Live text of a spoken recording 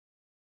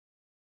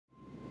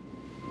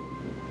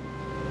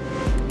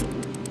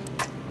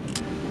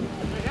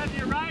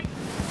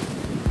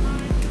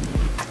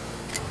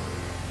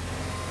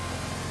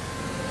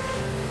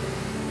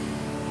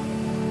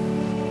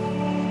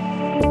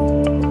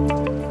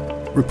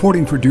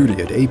Reporting for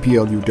duty at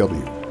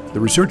APL-UW, the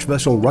research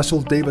vessel Russ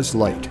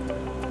Light.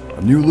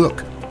 A new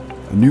look,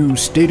 a new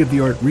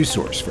state-of-the-art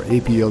resource for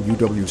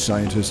APL-UW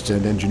scientists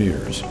and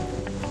engineers.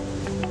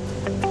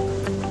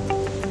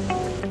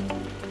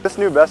 This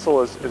new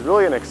vessel is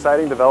really an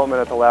exciting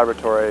development at the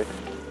laboratory.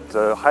 It's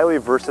a highly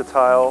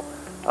versatile,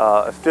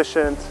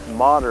 efficient,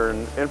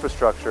 modern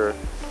infrastructure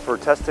for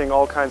testing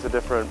all kinds of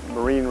different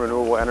marine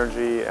renewable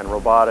energy and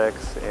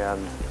robotics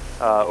and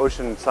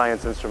ocean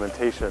science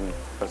instrumentation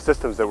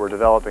systems that we're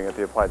developing at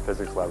the Applied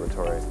Physics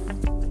Laboratory.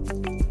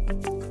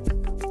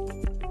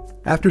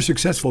 After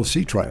successful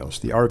sea trials,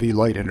 the RV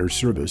Light enters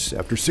service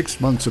after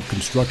 6 months of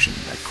construction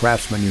at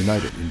Craftsman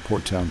United in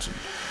Port Townsend.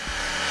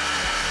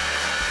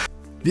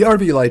 The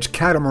RV Light's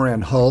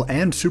catamaran hull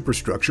and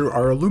superstructure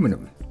are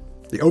aluminum.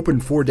 The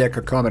open foredeck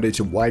accommodates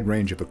a wide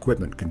range of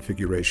equipment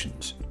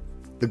configurations.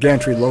 The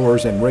gantry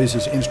lowers and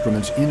raises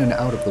instruments in and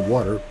out of the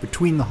water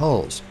between the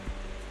hulls.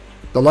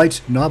 The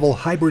Light's novel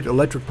hybrid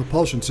electric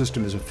propulsion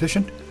system is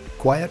efficient,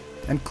 quiet,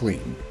 and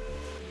clean.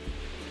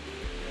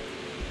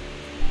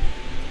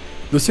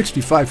 The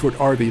 65-foot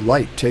RV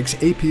Light takes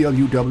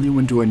APL-UW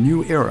into a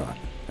new era,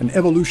 an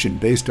evolution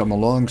based on the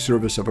long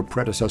service of a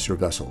predecessor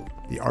vessel,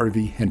 the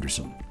RV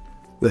Henderson.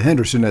 The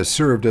Henderson has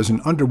served as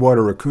an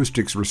underwater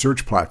acoustics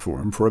research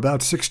platform for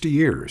about 60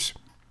 years.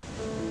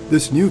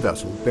 This new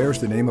vessel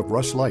bears the name of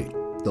Russ Light,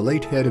 the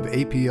late head of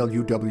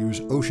APL-UW's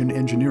Ocean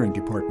Engineering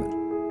Department.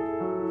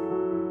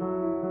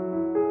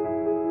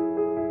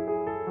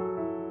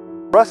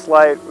 Russ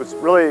Light was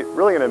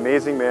really an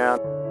amazing man.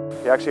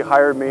 He actually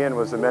hired me and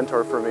was a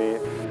mentor for me.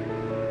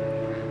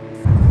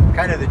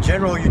 Kind of the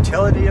general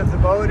utility of the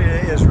boat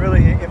is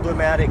really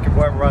emblematic of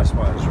what Russ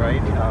was, right?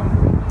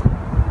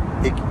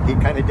 He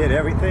kind of did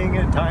everything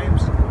at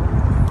times.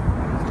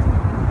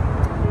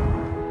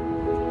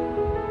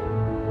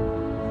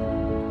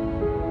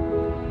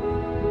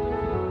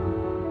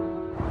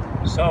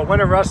 So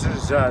one of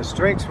Russ's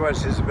strengths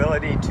was his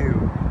ability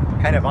to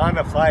kind of on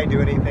the fly do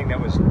anything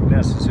that was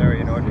necessary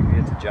in order to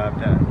get the job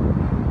done.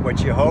 What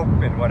you hope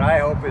and what I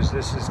hope is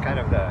this is kind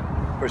of the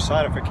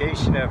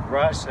personification of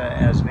Russ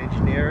as an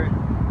engineer,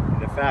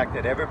 and the fact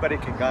that everybody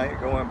can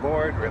go on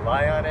board,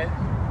 rely on it,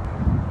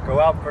 go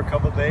out for a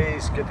couple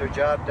days, get their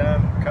job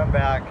done, come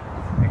back,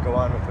 and go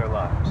on with their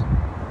lives.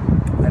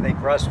 I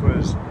think Russ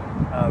was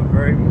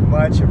very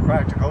much a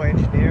practical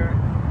engineer,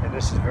 and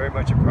this is very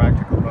much a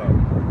practical boat.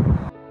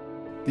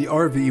 The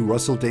RV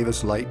Russell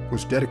Davis Light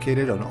was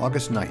dedicated on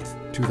August 9th,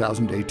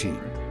 2018.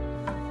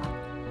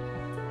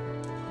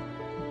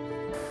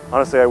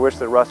 Honestly, I wish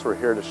that Russ were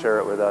here to share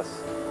it with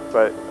us,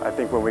 but I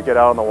think when we get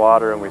out on the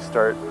water and we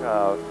start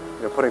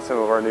putting some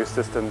of our new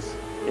systems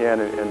in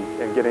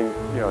and getting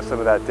some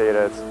of that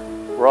data,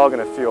 we're all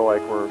going to feel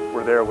like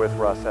we're there with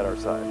Russ at our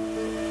side.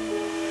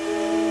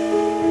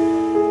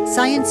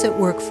 Science at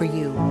work for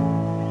you.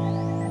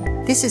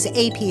 This is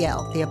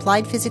APL, the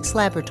Applied Physics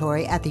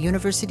Laboratory at the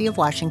University of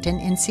Washington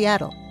in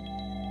Seattle.